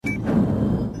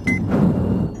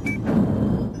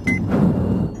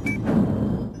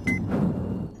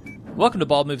Welcome to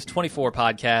Bald Moves 24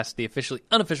 podcast, the officially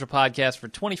unofficial podcast for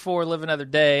 24 Live Another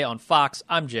Day on Fox.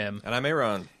 I'm Jim. And I'm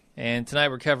Aaron. And tonight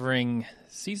we're covering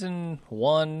season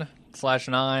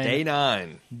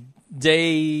 1/9.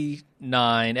 Day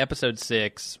 9, episode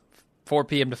 6, 4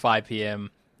 p.m. to 5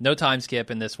 p.m. No time skip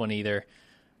in this one either.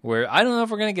 I don't know if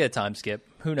we're going to get a time skip.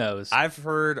 Who knows? I've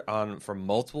heard from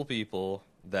multiple people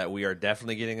that we are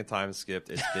definitely getting a time skip.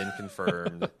 It's been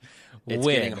confirmed. It's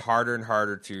getting harder and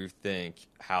harder to think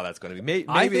how that's going to be. Maybe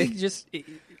I think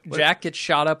Jack gets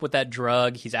shot up with that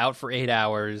drug. He's out for 8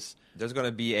 hours. There's going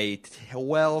to be a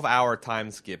 12-hour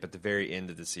time skip at the very end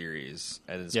of the series,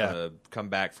 and it's going to come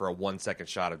back for a 1-second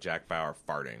shot of Jack Bauer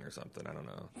farting or something. I don't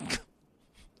know.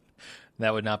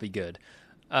 That would not be good.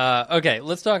 Okay,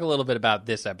 let's talk a little bit about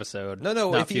this episode.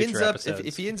 No. If he ends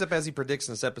up as he predicts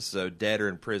in this episode, dead or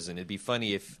in prison, it'd be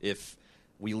funny if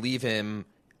we leave him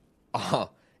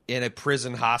in a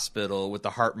prison hospital with the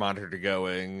heart monitor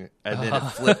going, and then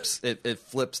it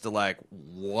flips to like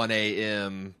 1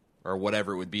 a.m. or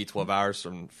whatever it would be, 12 hours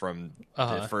from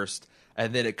the first,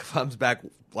 and then it comes back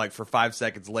like for 5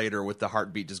 seconds later with the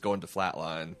heartbeat just going to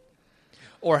flatline.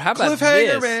 Or how about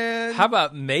Cliffhanger, man? How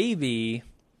about maybe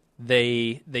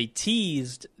they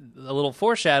teased a little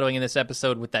foreshadowing in this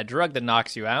episode with that drug that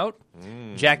knocks you out.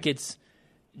 Jack. It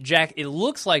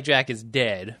looks like Jack is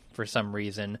dead for some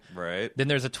reason. Right. Then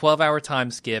there's a 12-hour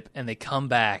time skip, and they come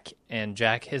back, and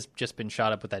Jack has just been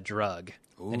shot up with that drug,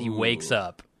 and he wakes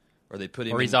up. Or they put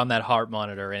him. Or he's on that heart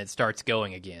monitor, and it starts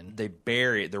going again. They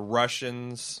bury the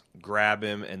Russians grab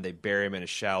him, and they bury him in a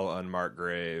shallow, unmarked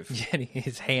grave. And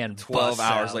his hand 12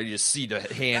 hours out. later, you just see the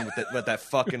hand with that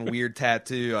fucking weird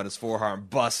tattoo on his forearm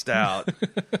bust out.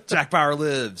 Jack Bauer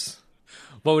lives.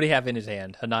 What would he have in his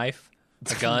hand? A knife?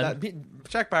 A gun?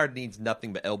 Jack Bauer needs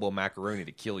nothing but elbow macaroni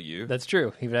to kill you. That's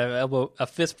true. He would have a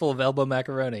fistful of elbow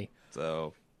macaroni.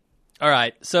 So, all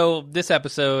right. So this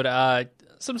episode,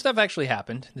 some stuff actually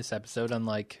happened this episode,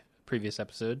 unlike previous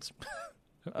episodes,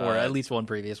 or at least one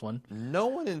previous one. No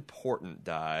one important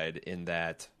died in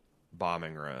that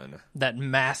bombing run. That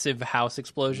massive house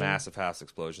explosion. Massive house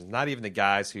explosions. Not even the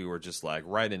guys who were just like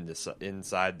right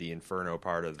inside the inferno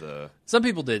part of the. Some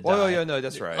people did die. Oh, yeah, no,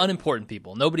 that's right. Unimportant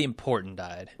people. Nobody important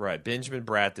died. Right. Benjamin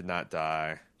Bratt did not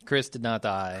die. Chris did not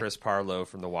die. Chris Parlow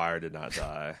from The Wire did not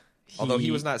die. Although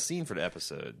he was not seen for the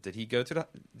episode. Did he go to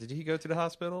the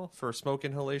hospital for smoke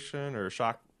inhalation or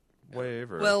shock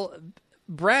wave? Or? Well,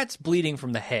 Brad's bleeding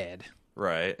from the head.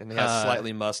 Right, and he has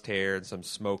slightly mussed hair and some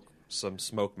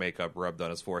smoke makeup rubbed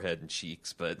on his forehead and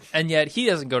cheeks, and yet he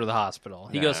doesn't go to the hospital.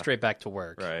 He goes straight back to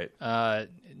work. Right.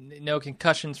 No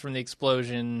concussions from the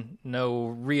explosion. No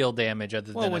real damage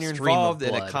other than when a you're stream involved of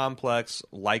blood. in a complex,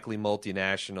 likely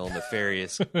multinational,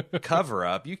 nefarious cover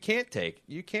up, you can't take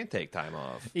time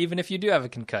off. Even if you do have a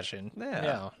concussion.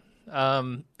 Yeah.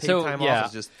 Time off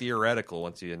is just theoretical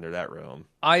once you enter that realm.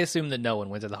 I assume that no one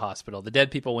went to the hospital. The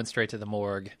dead people went straight to the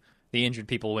morgue. The injured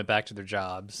people went back to their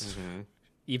jobs. Mm-hmm.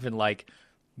 Even like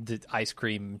the ice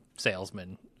cream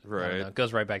salesman. Right.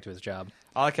 Goes right back to his job.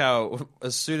 I like how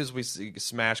as soon as we see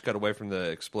Smash cut away from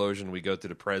the explosion, we go to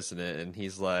the president, and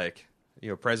he's like,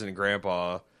 President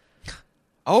Grandpa,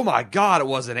 oh my God, it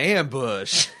was an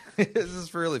ambush. This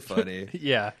is really funny.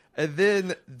 Yeah. And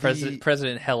then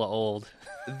President hella old.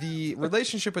 The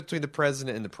relationship between the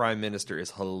president and the prime minister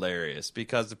is hilarious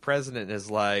because the president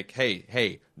is like,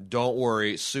 hey, don't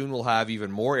worry. Soon we'll have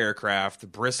even more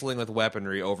aircraft bristling with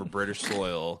weaponry over British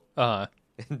soil. Uh-huh.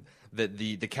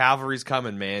 The cavalry's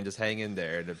coming, man. Just hang in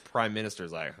there. And the prime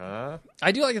minister's like, huh?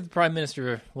 I do like that the prime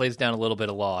minister lays down a little bit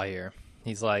of law here.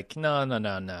 He's like,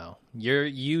 no.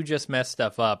 You just messed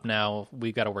stuff up. Now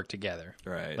we've got to work together.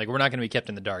 Right. Like, we're not going to be kept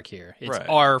in the dark here. It's right.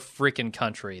 our freaking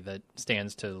country that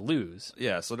stands to lose.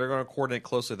 Yeah, so they're going to coordinate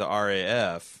closely with the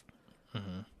RAF.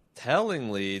 Mm-hmm.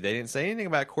 Tellingly, they didn't say anything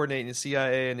about coordinating the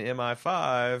CIA and the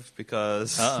MI5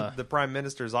 because the prime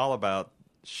minister is all about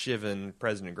shivving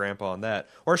President Grandpa on that.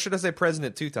 Or should I say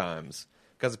president 2 times?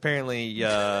 Because apparently, we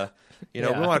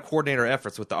want to coordinate our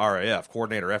efforts with the RAF.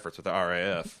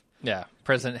 Yeah,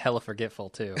 President hella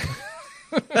forgetful, too.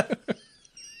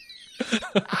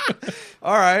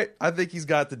 All right. I think he's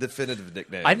got the definitive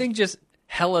nickname. I think just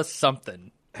hella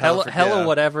something. Hella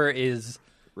whatever is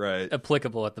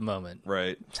applicable at the moment.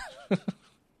 Right.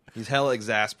 He's hella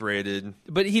exasperated.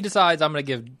 But he decides, I'm going to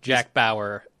give Jack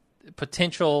Bauer,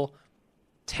 potential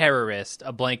terrorist,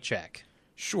 a blank check.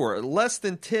 Sure. Less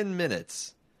than 10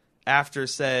 minutes after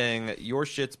saying your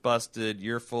shit's busted,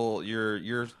 you're full,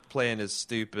 your plan is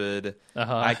stupid,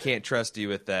 I can't trust you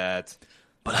with that.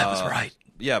 But I was right.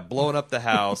 Yeah, blowing up the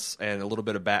house and a little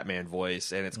bit of Batman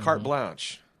voice, and it's carte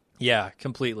blanche. Yeah,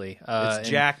 completely. It's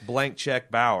Jack Blank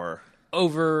Check Bauer.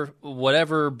 over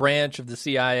whatever branch of the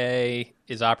CIA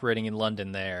is operating in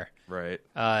London there. Right.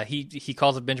 He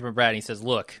calls up Benjamin Bratt and he says,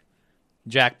 look,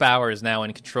 Jack Bauer is now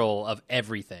in control of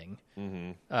everything.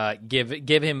 Mm-hmm.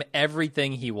 Give him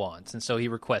everything he wants. And so he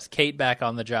requests Kate back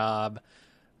on the job.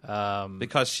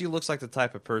 Because she looks like the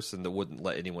type of person that wouldn't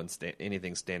let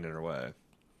anything stand in her way.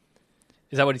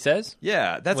 Is that what he says?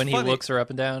 Yeah, that's when funny. He looks her up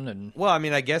and down. And well, I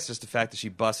mean, I guess just the fact that she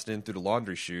busted in through the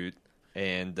laundry chute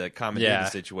and commandeered the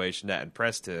situation that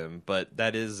impressed him. But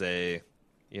that is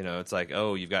it's like,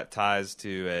 oh, you've got ties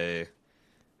to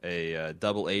a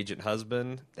double agent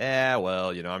husband. Well,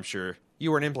 I'm sure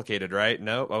you weren't implicated, right?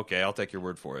 No, okay, I'll take your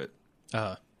word for it.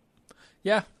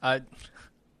 Yeah, I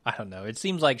don't know. It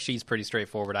seems like she's pretty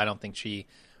straightforward. I don't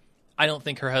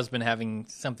think her husband having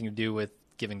something to do with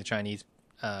giving the Chinese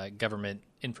government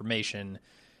information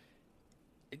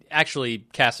actually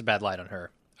casts a bad light on her.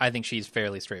 I think she's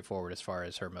fairly straightforward as far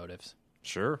as her motives.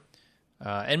 Sure.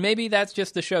 And maybe that's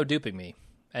just the show duping me.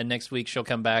 And next week she'll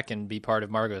come back and be part of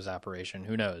Margot's operation.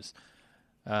 Who knows?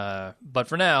 But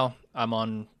for now, I'm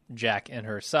on Jack and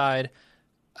her side.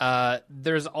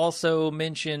 There's also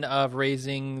mention of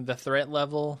raising the threat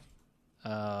level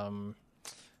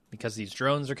because these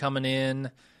drones are coming in.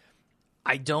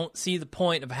 I don't see the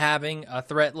point of having a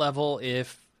threat level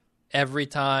if every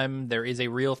time there is a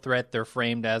real threat, they're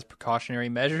framed as precautionary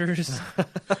measures.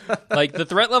 Like, the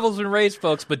threat level's been raised,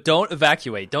 folks, but don't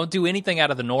evacuate. Don't do anything out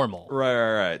of the normal.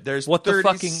 Right. There's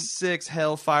 36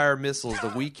 Hellfire missiles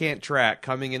that we can't track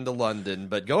coming into London,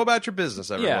 but go about your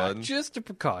business, everyone. Yeah, just a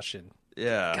precaution.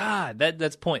 Yeah. God,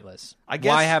 that's pointless. I guess,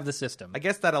 why have the system? I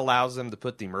guess that allows them to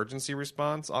put the emergency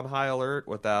response on high alert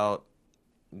without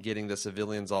getting the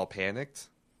civilians all panicked.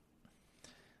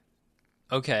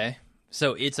 Okay.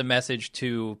 So it's a message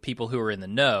to people who are in the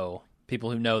know,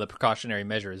 people who know the precautionary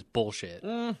measure is bullshit.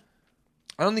 I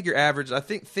don't think you're average. I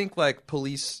think like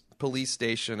police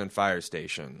station and fire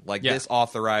station. Like this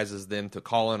authorizes them to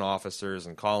call in officers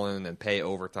and call in and pay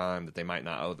overtime that they might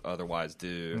not otherwise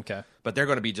do. Okay. But they're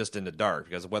going to be just in the dark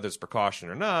because whether it's precaution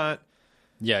or not.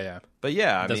 Yeah. But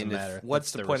yeah, I mean,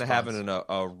 what's the point of having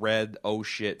a red oh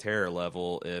shit terror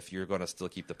level if you're going to still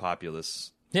keep the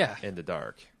populace in the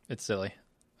dark? It's silly.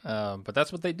 But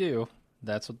that's what they do.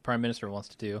 That's what the Prime Minister wants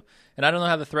to do. And I don't know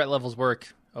how the threat levels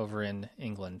work over in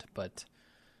England, but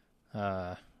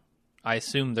I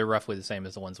assume they're roughly the same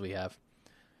as the ones we have.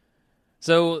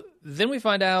 So then we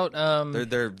find out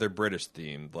they're British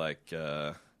themed, like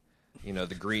the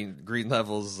green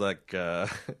levels like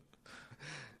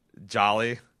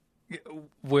jolly.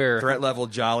 Where threat level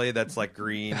jolly, that's like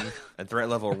green, and threat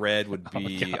level red would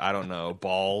be I don't know,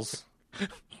 balls,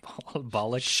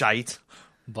 bollocks, shite,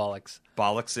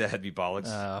 bollocks, yeah, it'd be bollocks.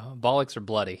 Bollocks or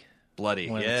bloody.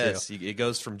 Yes, it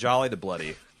goes from jolly to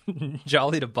bloody.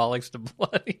 Jolly to bollocks to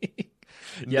bloody.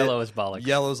 Yellow is bollocks.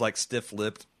 Yellow's like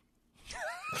stiff-lipped.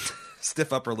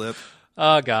 Stiff upper lip.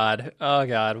 Oh,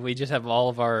 God. We just have all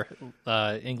of our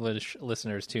English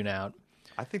listeners tune out.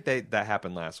 I think that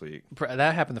happened last week.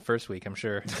 That happened the first week, I'm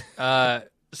sure.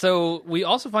 So we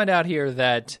also find out here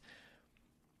that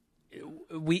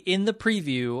we, in the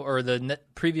preview, or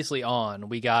previously on,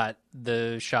 we got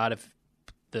the shot of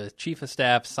the chief of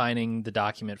staff signing the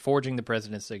document, forging the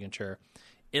president's signature.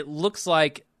 It looks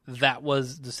like that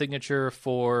was the signature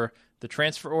for the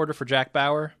transfer order for Jack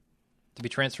Bauer to be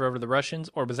transferred over to the Russians,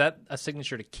 or was that a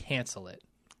signature to cancel it?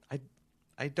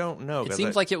 I don't know. It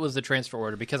seems like it was the transfer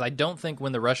order, because I don't think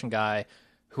when the Russian guy,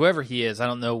 whoever he is, I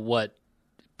don't know what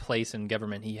place in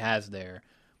government he has there,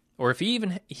 or if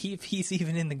he's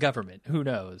even in the government, who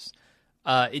knows?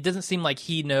 It doesn't seem like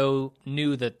he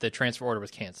knew that the transfer order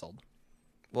was canceled.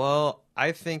 Well,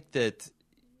 I think that,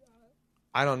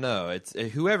 I don't know. It's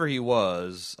whoever he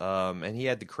was, and he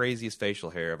had the craziest facial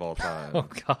hair of all time. Oh,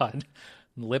 God.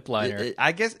 Lip liner.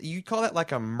 I guess you'd call that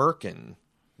like a merkin.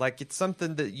 Like, it's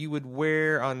something that you would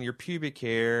wear on your pubic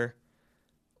hair,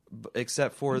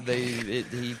 except for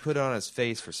he put it on his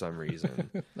face for some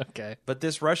reason. Okay. But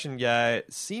this Russian guy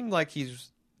seemed like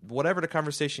whatever the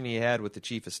conversation he had with the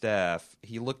chief of staff,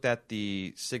 he looked at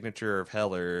the signature of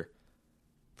Heller,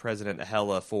 President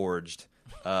Hella forged,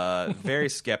 very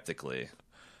skeptically.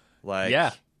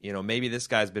 Like, maybe this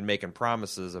guy's been making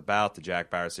promises about the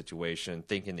Jack Bauer situation,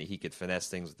 thinking that he could finesse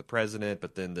things with the president,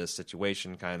 but then this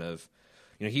situation kind of,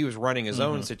 he was running his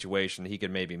own situation that he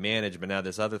could maybe manage, but now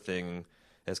this other thing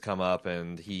has come up,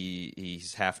 and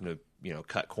he's having to,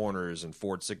 cut corners and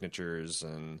forge signatures.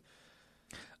 And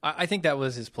I think that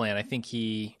was his plan. I think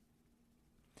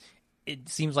it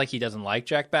seems like he doesn't like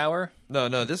Jack Bauer.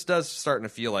 No, this does starting to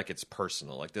feel like it's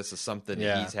personal. Like this is something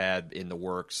that he's had in the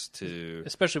works to...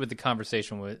 Especially with the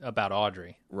conversation about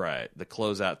Audrey. Right. The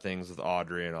closeout things with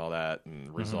Audrey and all that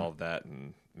and resolve that.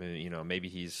 And, maybe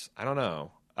he's... I don't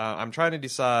know. I'm trying to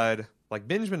decide... Like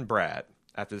Benjamin Bratt,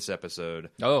 after this episode,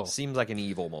 seems like an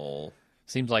evil mole.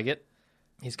 Seems like it.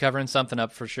 He's covering something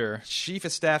up for sure. Chief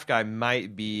of Staff guy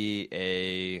might be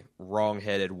a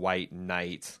wrong-headed white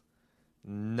knight,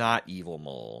 not evil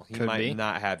mole. He might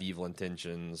not have evil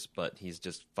intentions, but he's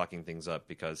just fucking things up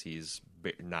because he's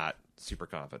not super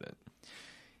competent.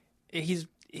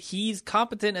 He's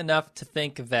competent enough to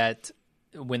think that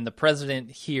when the president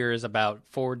hears about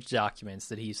forged documents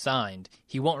that he signed,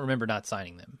 he won't remember not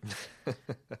signing them.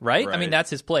 Right? I mean, that's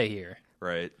his play here.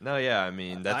 Right. No, yeah, I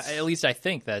mean, that's... at least I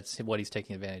think that's what he's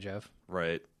taking advantage of.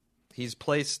 Right. He's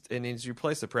replaced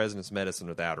the president's medicine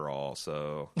with Adderall,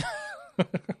 so...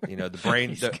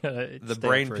 the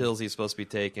brain pills he's supposed to be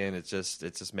taking, it's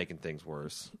just making things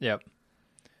worse. Yep.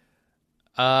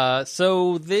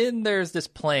 So then there's this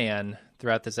plan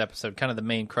throughout this episode. Kind of the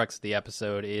main crux of the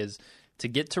episode is to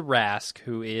get to Rask,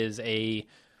 who is a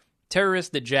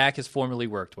terrorist that Jack has formerly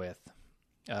worked with.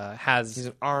 He's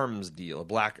an arms dealer,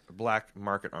 black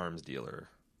market arms dealer.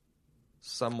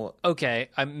 Somewhat okay.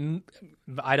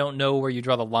 I don't know where you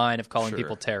draw the line of calling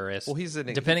people terrorists. Well,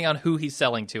 depending on who he's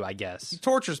selling to, I guess. He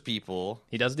tortures people.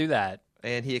 He does do that,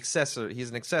 and he's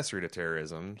an accessory to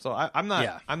terrorism. So I'm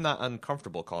not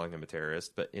uncomfortable calling him a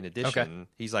terrorist. But in addition,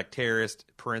 he's like terrorist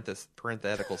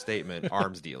parenthetical statement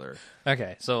arms dealer.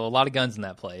 Okay, so a lot of guns in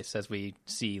that place, as we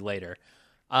see later.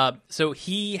 So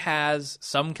he has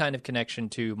some kind of connection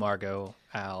to Margot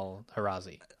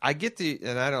Al-Harazi. I get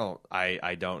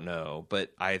I don't know,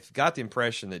 but I've got the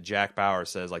impression that Jack Bauer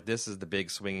says, like, this is the big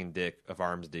swinging dick of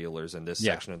arms dealers in this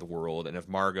section of the world, and if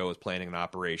Margot was planning an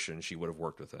operation, she would have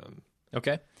worked with him.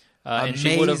 Okay. And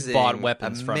she would have bought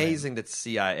weapons from him. Amazing that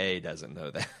CIA doesn't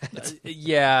know that.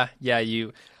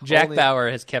 Jack Bauer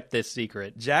has kept this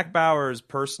secret. Jack Bauer's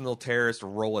personal terrorist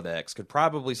Rolodex could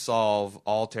probably solve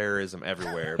all terrorism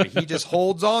everywhere, but he just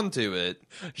holds on to it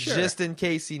just in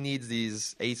case he needs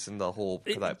these ace in the hole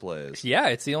type plays. Yeah,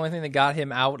 it's the only thing that got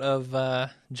him out of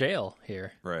jail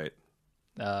here. Right.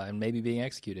 And maybe being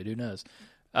executed. Who knows?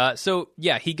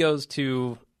 He goes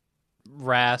to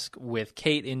Rask with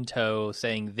Kate in tow,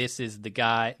 saying this is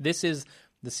the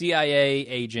CIA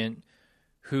agent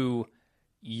who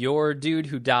your dude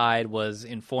who died was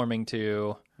informing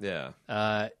to. Yeah.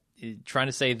 Trying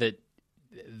to say that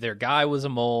their guy was a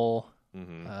mole,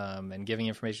 and giving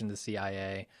information to the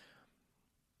CIA.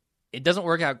 It doesn't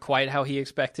work out quite how he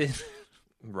expected.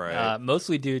 Right.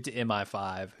 Mostly due to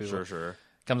MI5, who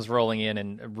comes rolling in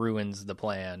and ruins the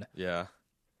plan. Yeah.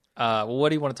 What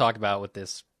do you want to talk about with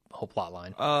this whole plot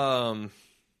line?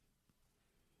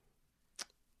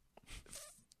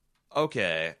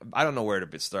 Okay, I don't know where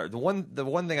to start. The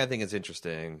one thing I think is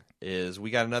interesting is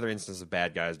we got another instance of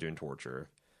bad guys doing torture,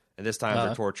 and this time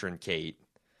they're torturing Kate.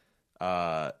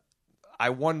 I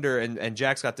wonder, and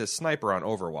Jack's got this sniper on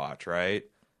Overwatch, right?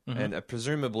 Mm-hmm. And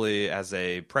presumably as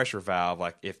a pressure valve,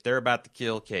 like if they're about to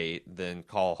kill Kate, then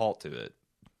call a halt to it.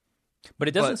 But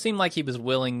it doesn't seem like he was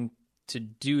willing to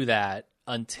do that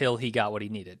until he got what he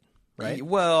needed, right?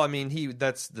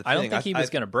 That's the thing. I don't think he was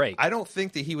going to break. I don't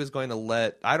think that he was going to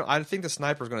let... I think the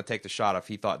sniper was going to take the shot if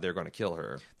he thought they were going to kill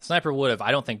her. The sniper would have.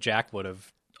 I don't think Jack would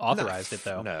have authorized it,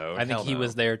 though. No, I think he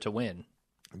was there to win,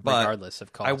 regardless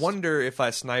of cost. I wonder if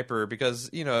that sniper... Because,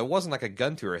 it wasn't like a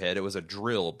gun to her head. It was a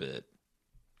drill bit.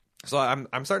 So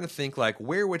I'm starting to think, like,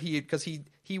 where would he... Because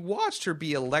he watched her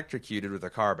be electrocuted with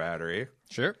a car battery.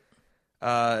 Sure.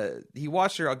 He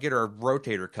watched her get her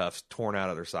rotator cuffs torn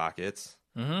out of their sockets.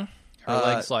 Mm-hmm. Her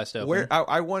leg sliced open.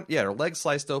 Her leg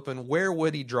sliced open. Where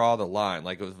would he draw the line?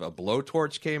 Like if a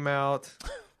blowtorch came out,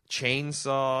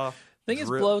 chainsaw. The thing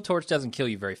is, blowtorch doesn't kill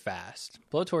you very fast.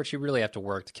 Blowtorch, you really have to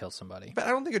work to kill somebody. But I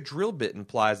don't think a drill bit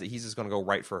implies that he's just going to go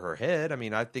right for her head. I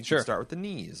mean, I think you start with the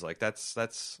knees. Like that's.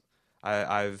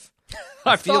 I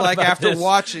feel like after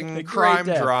watching crime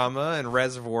drama and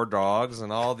Reservoir Dogs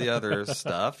and all the other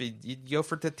stuff, you'd go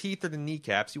for the teeth or the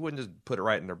kneecaps. You wouldn't just put it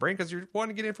right in her brain because you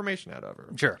want to get information out of her.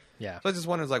 Sure, yeah. So I just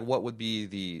wondered, like, what would be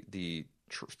the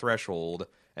threshold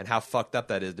and how fucked up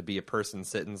that is to be a person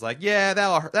sitting like, yeah,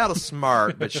 that'll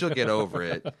smart, but she'll get over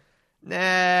it.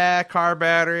 Nah, car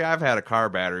battery. I've had a car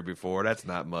battery before. That's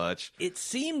not much. It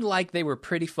seemed like they were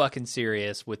pretty fucking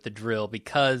serious with the drill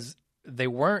because they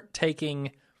weren't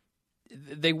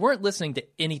listening to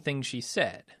anything she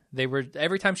said.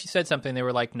 Every time she said something, they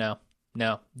were like, no,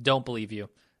 don't believe you.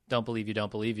 Don't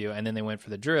believe you. And then they went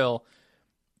for the drill.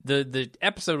 the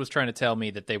episode was trying to tell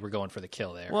me that they were going for the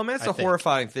kill there. Well, I mean, it's a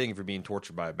horrifying thing if you're being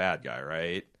tortured by a bad guy,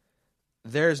 right?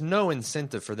 There's no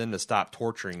incentive for them to stop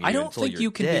torturing you. I don't think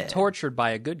you can dead. be tortured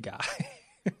by a good guy.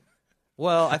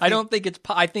 Well, I don't think it's.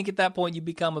 I think at that point you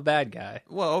become a bad guy.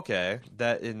 Well, okay,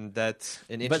 that's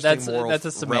an interesting that's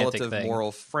a semantic relative thing.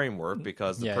 moral framework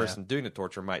because the person doing the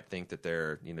torture might think that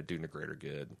they're doing a greater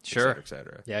good, sure, et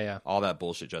cetera. Yeah. All that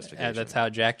bullshit justification. That's how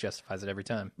Jack justifies it every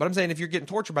time. But I'm saying if you're getting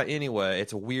tortured by anyway,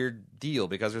 it's a weird deal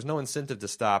because there's no incentive to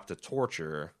stop the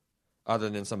torture other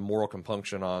than some moral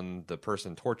compunction on the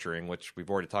person torturing, which we've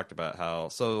already talked about how.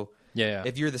 So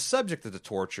if you're the subject of the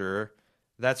torture,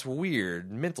 that's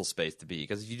weird mental space to be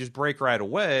because if you just break right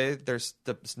away,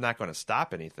 it's not going to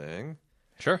stop anything.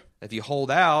 Sure. If you hold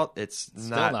out, it's still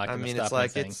not. not I mean, stop it's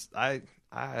like anything.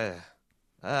 I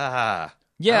yeah.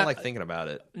 don't like thinking about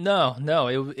it. No.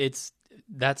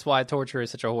 That's why torture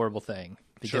is such a horrible thing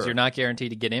because Sure. you're not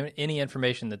guaranteed to get any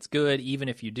information that's good. Even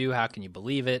if you do, how can you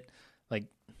believe it? Like,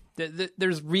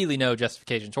 there's really no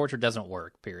justification. Torture doesn't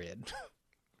work. Period.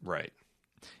 Right.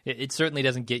 It certainly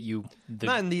doesn't get you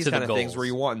not in these kind of things where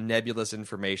you want nebulous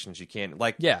information you can't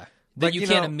that you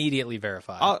can't immediately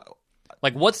verify.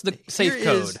 Like, what's the safe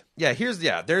code?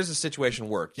 There's a situation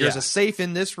work. There's a safe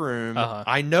in this room.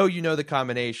 I know you know the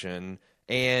combination,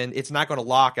 and it's not going to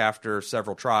lock after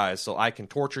several tries, so I can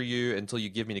torture you until you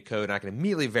give me the code, and I can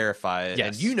immediately verify it,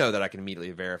 and you know that I can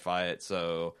immediately verify it,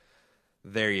 so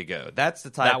there you go. That's the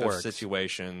type of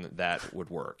situation that would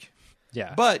work.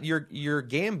 Yeah. But you're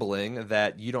gambling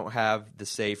that you don't have the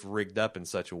safe rigged up in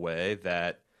such a way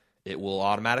that it will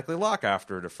automatically lock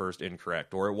after the first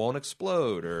incorrect, or it won't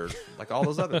explode, or like all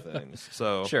those other things.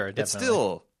 So sure,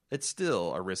 definitely. it's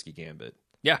still a risky gambit.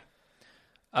 Yeah.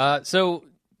 So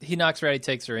he knocks her out. He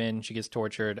takes her in. She gets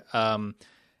tortured.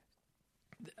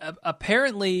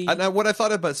 Apparently, what I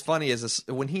thought about funny is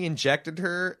when he injected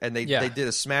her and they did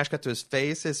a smash cut to his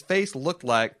face looked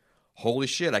like, holy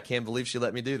shit, I can't believe she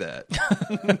let me do that.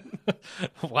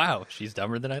 Wow, she's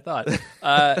dumber than I thought.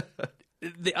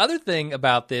 The other thing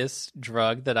about this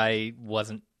drug that I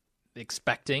wasn't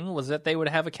expecting was that they would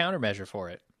have a countermeasure for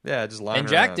it. Yeah, just lying And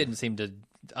Jack around. didn't seem to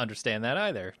understand that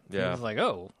either. Yeah. He was like,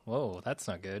 oh, whoa, that's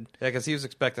not good. Yeah, because he was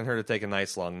expecting her to take a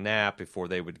nice long nap before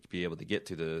they would be able to get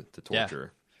to the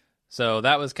torture. Yeah. So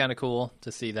that was kind of cool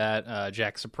to see that.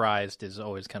 Jack surprised is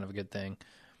always kind of a good thing.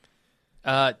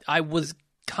 I was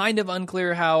kind of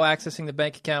unclear how accessing the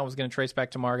bank account was going to trace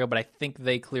back to Margot, but I think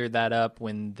they cleared that up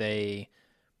when they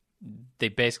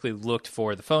basically looked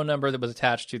for the phone number that was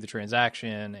attached to the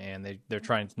transaction, and they're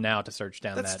trying now to search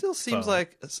down that. That still seems phone.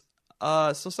 like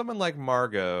so someone like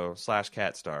Margot /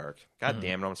 Kat Stark. God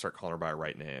damn it, I'm gonna start calling her by her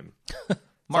right name.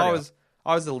 Margot. It's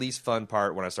always the least fun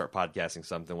part when I start podcasting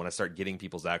something. When I start getting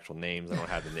people's actual names, I don't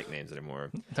have the nicknames anymore.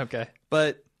 Okay,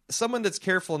 but someone that's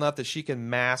careful enough that she can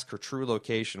mask her true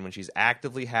location when she's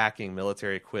actively hacking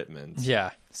military equipment.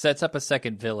 Yeah, sets up a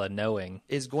second villa knowing.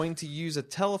 Is going to use a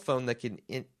telephone that can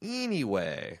in any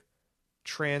way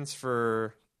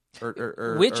transfer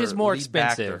or which is more lead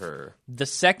back to expensive, her. The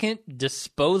second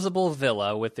disposable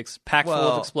villa with packed full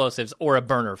of explosives or a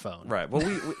burner phone. Right. Well,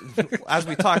 we as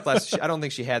we talked last, I don't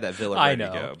think she had that villa ready I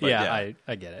know. to go. But yeah,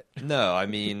 I get it. No, I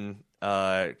mean,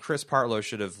 Chris Partlow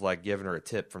should have given her a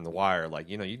tip from The Wire,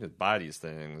 you can buy these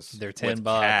things. They're $10 with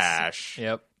cash.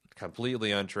 Yep.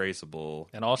 Completely untraceable.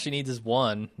 And all she needs is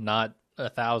one, not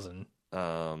 1,000. Yeah,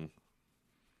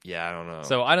 I don't know.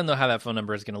 So I don't know how that phone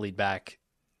number is going to lead back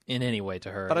in any way to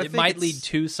her. But it might lead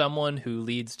to someone who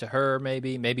leads to her,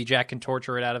 maybe. Maybe Jack can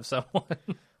torture it out of someone.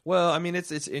 Well, I mean,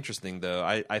 it's interesting, though.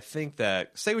 I think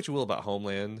that, say what you will about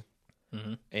Homeland,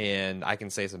 and I can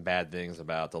say some bad things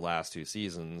about the last two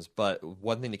seasons, but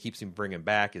one thing that keeps me bringing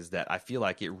back is that I feel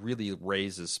like it really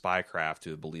raises spycraft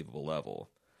to a believable level.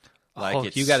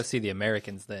 You got to see The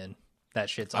Americans then. That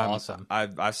shit's awesome.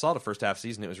 I saw the first half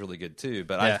season. It was really good, too.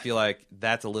 But I feel like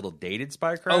that's a little dated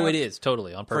spycraft. Oh, it is.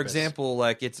 Totally. On purpose. For example,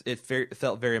 it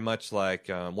felt very much like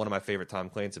one of my favorite Tom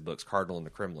Clancy books, Cardinal in the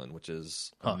Kremlin, which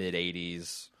is a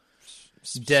mid-'80s.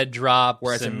 Dead drops.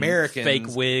 Whereas Americans, fake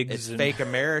wigs. It's fake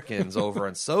Americans over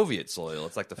on Soviet soil.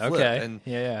 It's like the flip. Okay. And,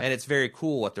 yeah. and it's very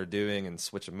cool what they're doing and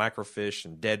switching microfiche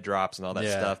and dead drops and all that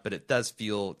stuff. But it does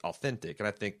feel authentic. And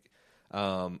I think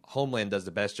Homeland does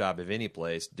the best job of any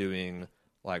place doing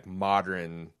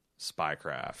modern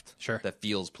spycraft that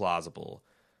feels plausible.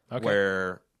 Okay.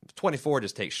 Where 24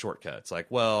 just takes shortcuts.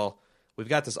 We've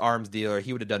got this arms dealer.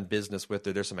 He would have done business with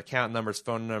her. There's some account numbers,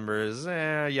 phone numbers,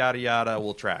 yada yada.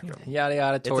 We'll track him. Yada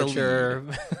yada, torture.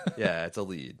 Yeah, it's a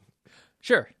lead.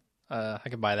 Sure, I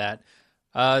can buy that.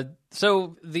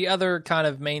 So the other kind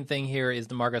of main thing here is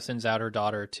the Margot sends out her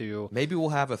daughter to... Maybe we'll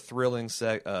have a thrilling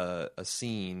a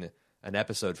scene, an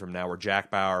episode from now, where Jack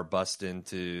Bauer busts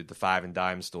into the Five and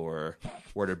Dime store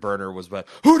where the burner was, but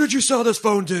who did you sell this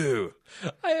phone to?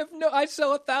 I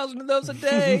sell 1,000 of those a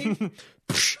day.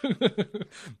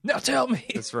 Now tell me.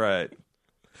 That's right.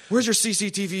 Where's your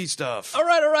CCTV stuff? All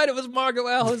right. It was Margot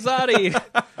Al-Hazadi.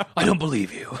 I don't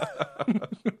believe you.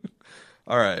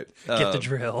 All right. Get the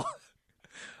drill.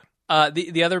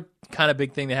 The other kind of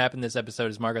big thing that happened this episode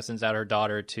is Margot sends out her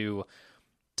daughter to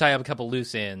tie up a couple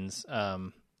loose ends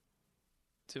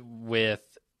with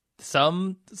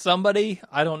somebody.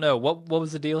 I don't know. What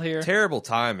was the deal here? Terrible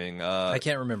timing. I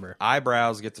can't remember.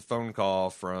 Eyebrows gets a phone call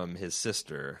from his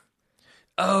sister.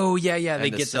 Oh, yeah. They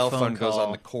and get the cell phone call. goes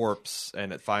on the corpse,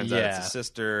 and it finds out it's his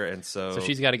sister, and so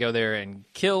she's got to go there and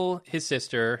kill his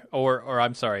sister, or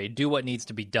I'm sorry, do what needs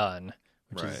to be done,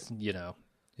 which is,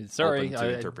 sorry, open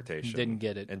to interpretation. Didn't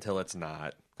get it until it's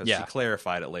not, because she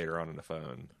clarified it later on the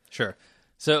phone. Sure.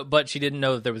 So, but she didn't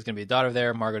know that there was going to be a daughter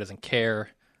there. Margot doesn't care.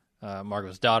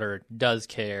 Margot's daughter does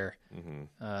care.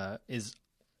 Is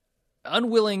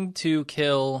unwilling to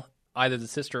kill either the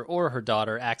sister or her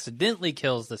daughter. Accidentally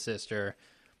kills the sister.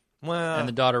 Well, and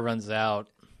the daughter runs out.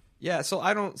 Yeah.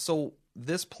 So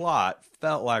this plot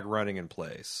felt like running in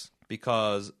place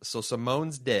because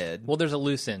Simone's dead. Well, there's a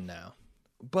loose end now.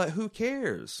 But who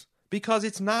cares? Because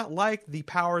it's not like the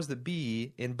powers that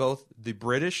be in both the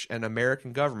British and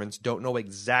American governments don't know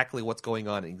exactly what's going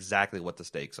on and exactly what the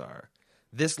stakes are.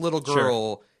 This little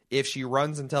girl, if she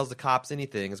runs and tells the cops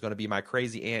anything, is going to be my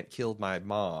crazy aunt killed my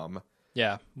mom.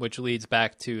 Yeah, which leads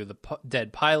back to the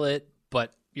dead pilot.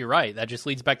 But you're right. That just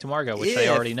leads back to Margot, which they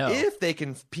already know. If they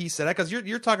can piece that out. Because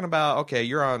you're talking about, okay,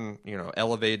 you're on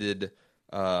elevated,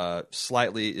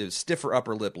 slightly stiffer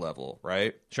upper lip level,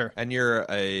 right? Sure. And you're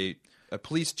a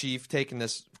police chief taking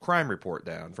this crime report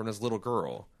down from this little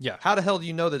girl. Yeah. How the hell do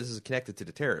you know that this is connected to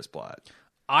the terrorist plot?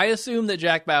 I assume that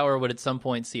Jack Bauer would at some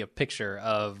point see a picture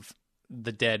of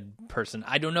the dead person.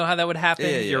 I don't know how that would happen.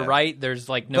 Yeah. You're right. There's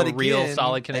like no real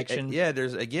solid connection.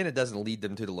 It doesn't lead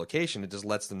them to the location. It just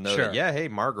lets them know that, hey,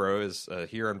 Margot is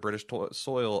here on British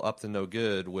soil up to no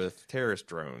good with terrorist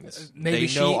drones. They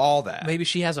know all that. Maybe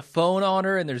she has a phone on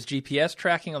her and there's GPS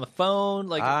tracking on the phone.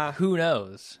 Like, who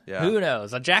knows? Yeah. Who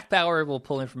knows? Jack Bauer will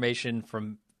pull information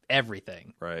from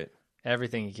everything. Right.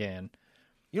 Everything he can.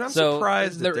 I'm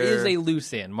surprised that there is a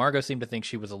loose end. Margot seemed to think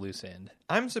she was a loose end.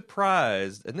 I'm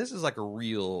surprised, and this is like a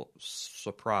real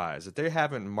surprise, that they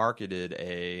haven't marketed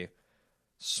a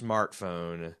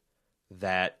smartphone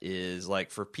that is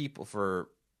like for people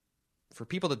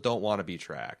that don't want to be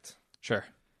tracked. Sure,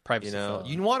 privacy.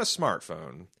 You want a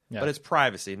smartphone, but it's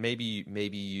privacy. Maybe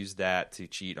use that to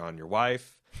cheat on your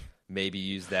wife. Maybe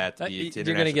use that to be you're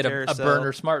going to get a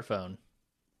burner smartphone.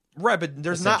 Right, but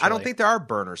there's not. I don't think there are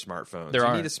burner smartphones. There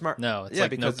are. Need a smart. No, it's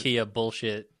like Nokia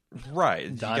bullshit. Right,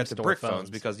 you got the brick phones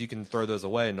because you can throw those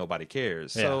away and nobody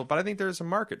cares. So, but I think there's a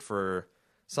market for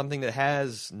something that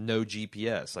has no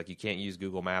GPS. Like you can't use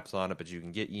Google Maps on it, but you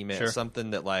can get email. Sure. Something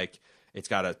that like it's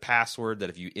got a password that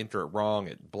if you enter it wrong,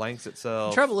 it blanks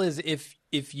itself. The trouble is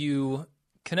if you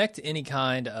connect to any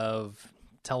kind of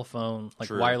telephone, like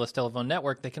wireless telephone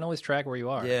network, they can always track where you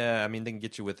are. Yeah, I mean they can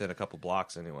get you within a couple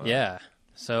blocks anyway. Yeah.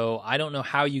 So I don't know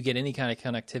how you get any kind of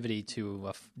connectivity to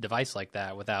a device like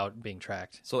that without being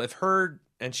tracked. So if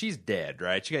and she's dead,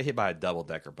 right? She got hit by a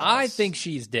double-decker bus. I think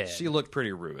she's dead. She looked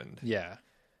pretty ruined. Yeah.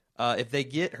 If they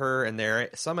get her and they're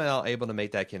somehow able to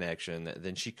make that connection,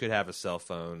 then she could have a cell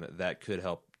phone that could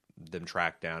help them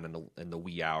track down in the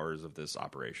wee hours of this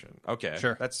operation. Okay,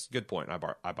 sure, that's a good point. I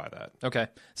buy that. Okay,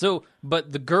 so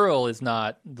but the girl is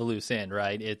not the loose end,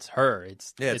 right? It's her.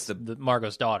 It's the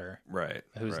Margot's daughter, right?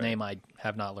 Whose name I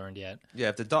have not learned yet.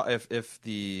 Yeah,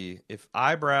 if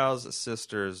Eyebrows'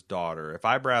 sister's daughter, if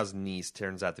Eyebrows' niece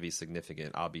turns out to be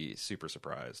significant, I'll be super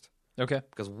surprised. Okay,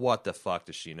 because what the fuck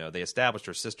does she know? They established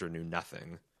her sister knew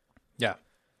nothing. Yeah.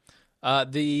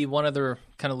 The one other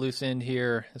kind of loose end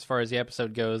here, as far as the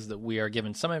episode goes, that we are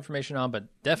given some information on, but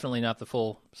definitely not the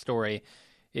full story,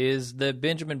 is that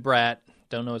Benjamin Bratt,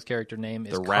 don't know his character name,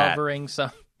 is covering some.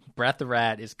 Bratt the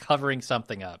Rat is covering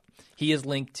something up. He is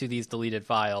linked to these deleted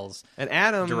files, and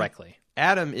Adam directly.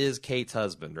 Adam is Kate's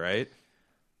husband, right?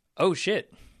 Oh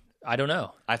shit, I don't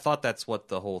know. I thought that's what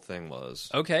the whole thing was.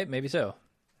 Okay, maybe so.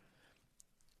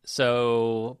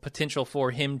 So potential for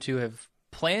him to have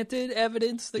planted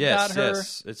evidence that got her?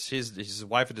 Yes, it's his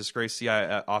wife, a disgraced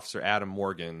CIA officer, Adam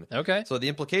Morgan. Okay. So the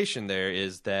implication there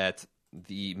is that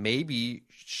maybe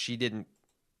she didn't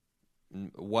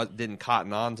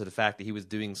cotton on to the fact that he was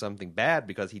doing something bad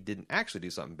because he didn't actually do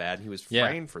something bad. He was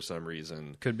framed for some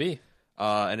reason. Could be.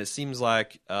 And it seems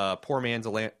like poor man's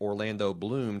Orlando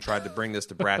Bloom tried to bring this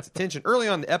to Brat's attention early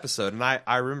on in the episode. And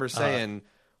I remember saying,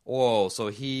 oh, so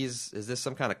is this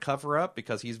some kind of cover-up?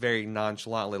 Because he's very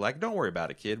nonchalantly like, don't worry about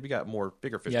it, kid. We got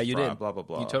bigger fish to fry, blah, blah,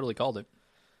 blah. You totally called it.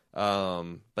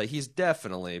 But he's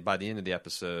definitely, by the end of the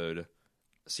episode,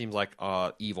 seems like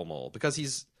evil mole.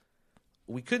 Because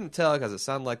we couldn't tell because it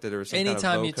sounded like that there was some Anytime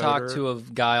kind of you talk to a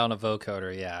guy on a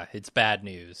vocoder, yeah, it's bad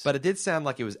news. But it did sound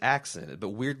like it was accented. But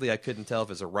weirdly, I couldn't tell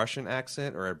if it's a Russian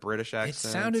accent or a British accent.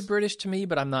 It sounded British to me,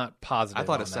 but I'm not positive. I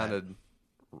thought it sounded.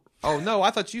 Oh no,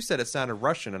 I thought you said it sounded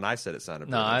Russian, and I said it sounded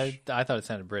British. No, I thought it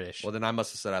sounded British. Well, then I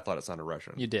must have said I thought it sounded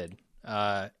Russian. You did.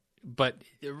 But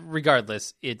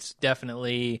regardless, it's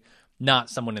definitely not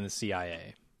someone in the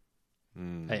CIA.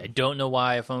 I don't know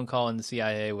why a phone call in the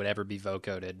CIA would ever be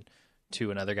vocoded to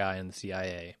another guy in the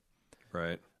CIA.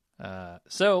 Right.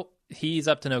 So he's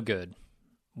up to no good.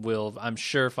 We'll, I'm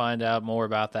sure, find out more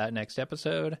about that next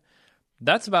episode.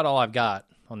 That's about all I've got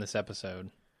on this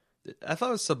episode. I thought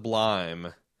it was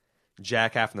sublime,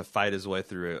 Jack having to fight his way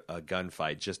through a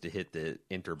gunfight just to hit the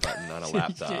enter button on a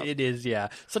laptop. It is, yeah.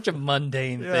 Such a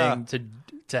mundane thing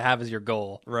to have as your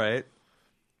goal. Right.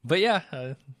 But yeah,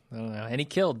 I don't know. And he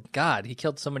killed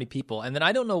so many people. And then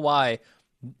I don't know why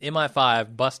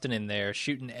MI5 busting in there,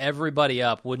 shooting everybody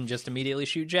up, wouldn't just immediately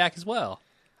shoot Jack as well.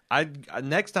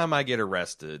 Next time I get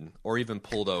arrested or even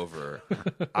pulled over,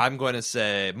 I'm going to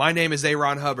say, my name is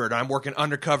Aaron Hubbard. I'm working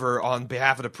undercover on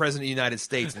behalf of the President of the United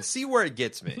States, and see where it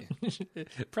gets me.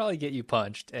 Probably get you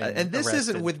punched. And this arrested.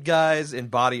 isn't with guys in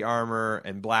body armor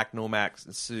and black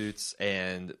Nomax suits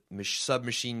and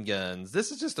submachine guns.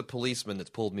 This is just a policeman that's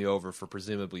pulled me over for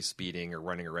presumably speeding or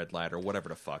running a red light or whatever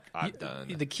the fuck I've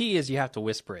done. The key is you have to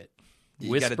whisper it.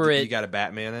 You got to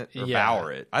Batman it or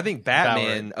Bauer it. I think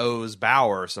Batman owes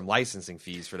Bauer some licensing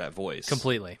fees for that voice.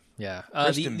 Completely, yeah.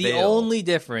 The only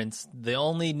difference, the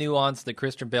only nuance that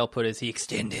Christian Bale put is he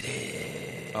extended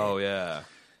it. Oh, yeah.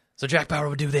 So Jack Bauer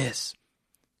would do this.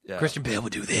 Yeah. Christian Bale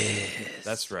would do this.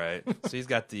 That's right. So he's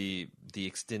got the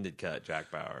extended cut, Jack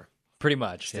Bauer. Pretty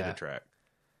much, extended track.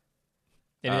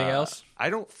 Anything else? I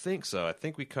don't think so. I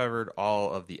think we covered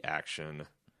all of the action.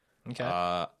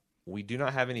 Okay. We do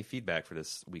not have any feedback for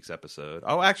this week's episode.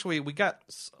 Oh, actually, we got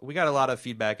a lot of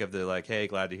feedback of the like, hey,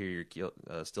 glad to hear you're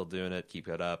still doing it, keep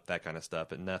it up, that kind of stuff,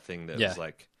 but nothing that was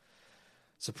like,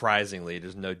 surprisingly,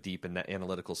 there's no deep and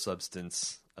analytical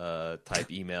substance type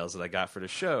emails that I got for the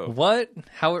show. What?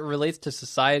 How it relates to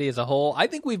society as a whole? I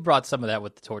think we've brought some of that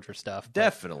with the torture stuff.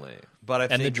 Definitely. But I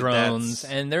think the drones,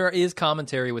 and there is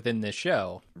commentary within this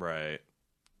show. Right.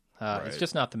 It's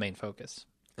just not the main focus.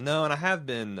 No, and I have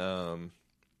been...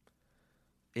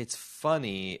 It's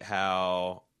funny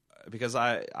how, because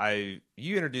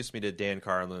you introduced me to Dan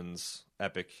Carlin's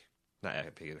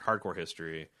Hardcore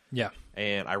History. Yeah.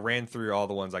 And I ran through all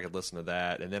the ones I could listen to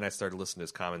that. And then I started listening to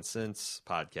his Common Sense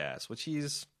podcast, which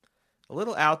he's a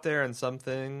little out there in some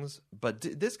things. But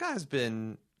this guy's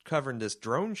been covering this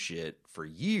drone shit for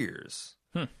years.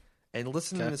 And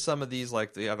listening to some of these,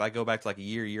 like if I go back to like a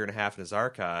year and a half in his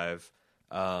archive,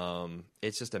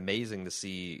 it's just amazing to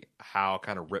see how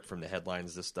kind of ripped from the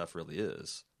headlines this stuff really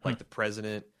is. Like the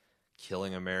president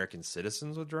killing American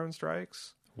citizens with drone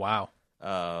strikes. Wow.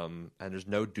 And there's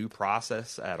no due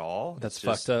process at all. That's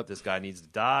fucked up. This guy needs to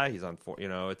die. He's on,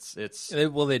 it's.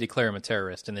 Well, they declare him a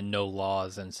terrorist, and then no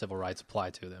laws and civil rights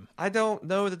apply to them. I don't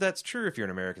know that that's true if you're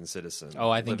an American citizen. Oh,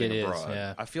 I think it abroad. is.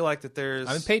 Yeah, I feel like that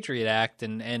there's. Patriot Act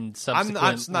and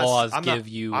subsequent laws give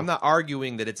you. I'm not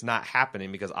arguing that it's not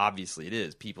happening because obviously it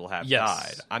is. People have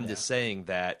died. I'm just saying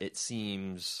that it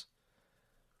seems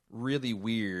really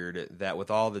weird that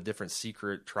with all the different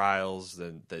secret trials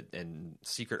and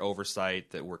secret oversight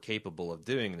that we're capable of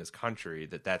doing in this country,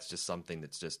 that's just something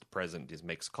that's just the president just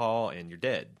makes a call and you're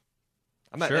dead.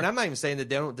 And I'm not even saying that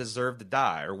they don't deserve to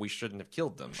die or we shouldn't have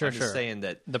killed them. I'm just saying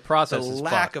that the process, the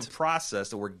lack of process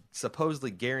that we're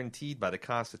supposedly guaranteed by the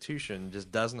Constitution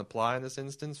just doesn't apply in this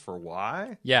instance. For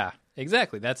why? Yeah,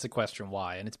 exactly. That's the question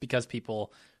why, and it's because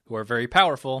people who are very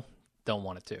powerful don't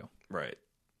want it to. Right.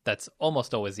 That's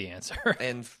almost always the answer.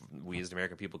 And we as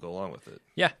American people go along with it.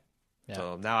 Yeah.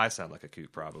 So now I sound like a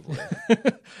kook, probably.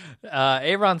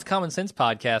 Aaron's Common Sense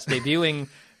podcast debuting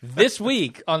this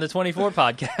week on the 24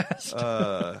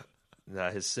 podcast.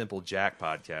 His Simple Jack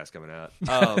podcast coming out.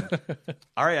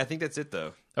 All right, I think that's it,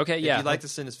 though. Okay, if you'd like to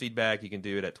send us feedback, you can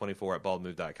do it at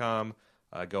 24@baldmove.com.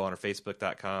 Go on our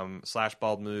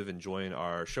facebook.com/baldmove and join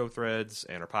our show threads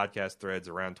and our podcast threads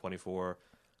around 24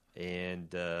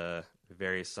 and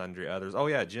various sundry others. Oh,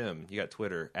 yeah, Jim, you got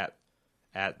Twitter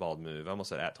at Bald Move. I almost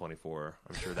said at 24.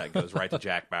 I'm sure that goes right to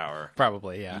Jack Bauer.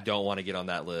 Probably, yeah. You don't want to get on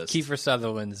that list. Kiefer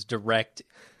Sutherland's direct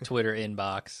Twitter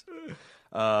inbox.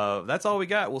 That's all we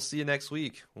got. We'll see you next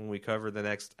week when we cover the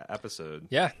next episode.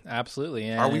 Yeah, absolutely.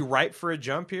 And are we ripe for a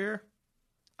jump here?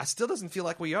 I still doesn't feel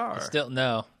like we are.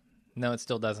 No, it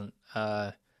still doesn't.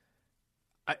 Do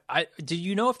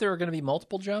you know if there are going to be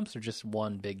multiple jumps or just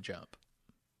one big jump?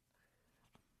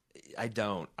 I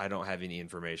don't have any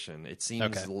information. It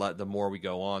seems the more we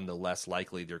go on, the less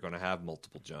likely they're going to have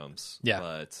multiple jumps. Yeah.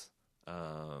 But,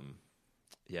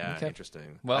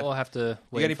 interesting. Well, we'll have to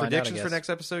wait. You got any predictions for next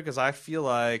episode? Because I feel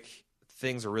like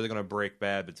things are really going to break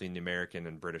bad between the American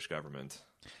and British government.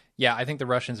 Yeah, I think the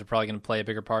Russians are probably going to play a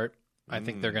bigger part. I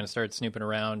think they're going to start snooping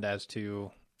around as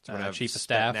to chief of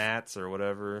staff. Nats or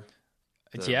whatever.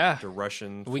 The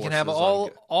Russian we can have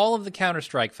all of the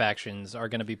Counter-Strike factions are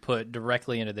going to be put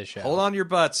directly into this show. Hold on to your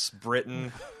butts,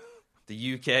 Britain,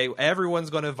 the UK. Everyone's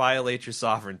going to violate your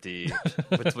sovereignty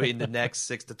between the next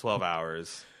 6 to 12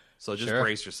 hours. So just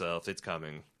brace yourself. It's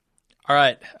coming. All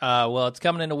right. Well, it's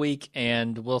coming in a week,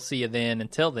 and we'll see you then.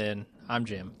 Until then, I'm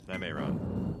Jim. And I'm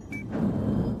Aaron.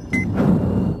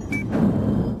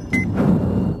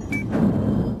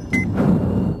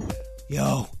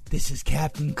 Yo, this is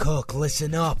Captain Cook.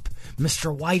 Listen up.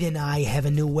 Mr. White and I have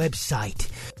a new website.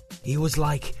 He was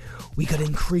like, we could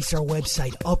increase our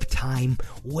website uptime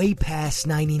way past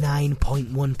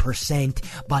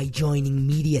 99.1% by joining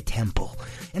Media Temple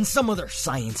and some other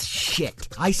science shit.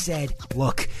 I said,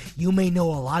 look, you may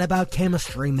know a lot about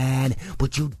chemistry, man,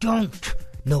 but you don't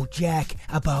know jack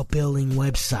about building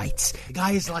websites. The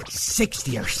guy is like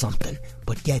 60 or something.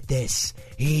 But get this,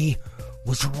 he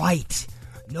was right.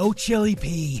 No chili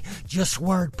pea, just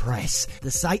WordPress.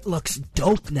 The site looks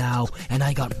dope now, and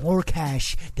I got more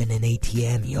cash than an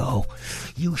ATM, yo.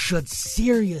 You should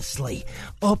seriously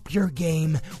up your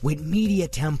game with Media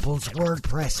Temple's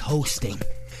WordPress hosting.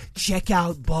 Check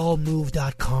out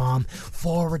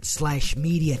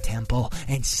ballmove.com/Media Temple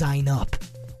and sign up.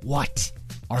 What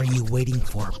are you waiting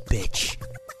for, bitch?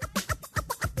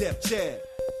 Def Chat.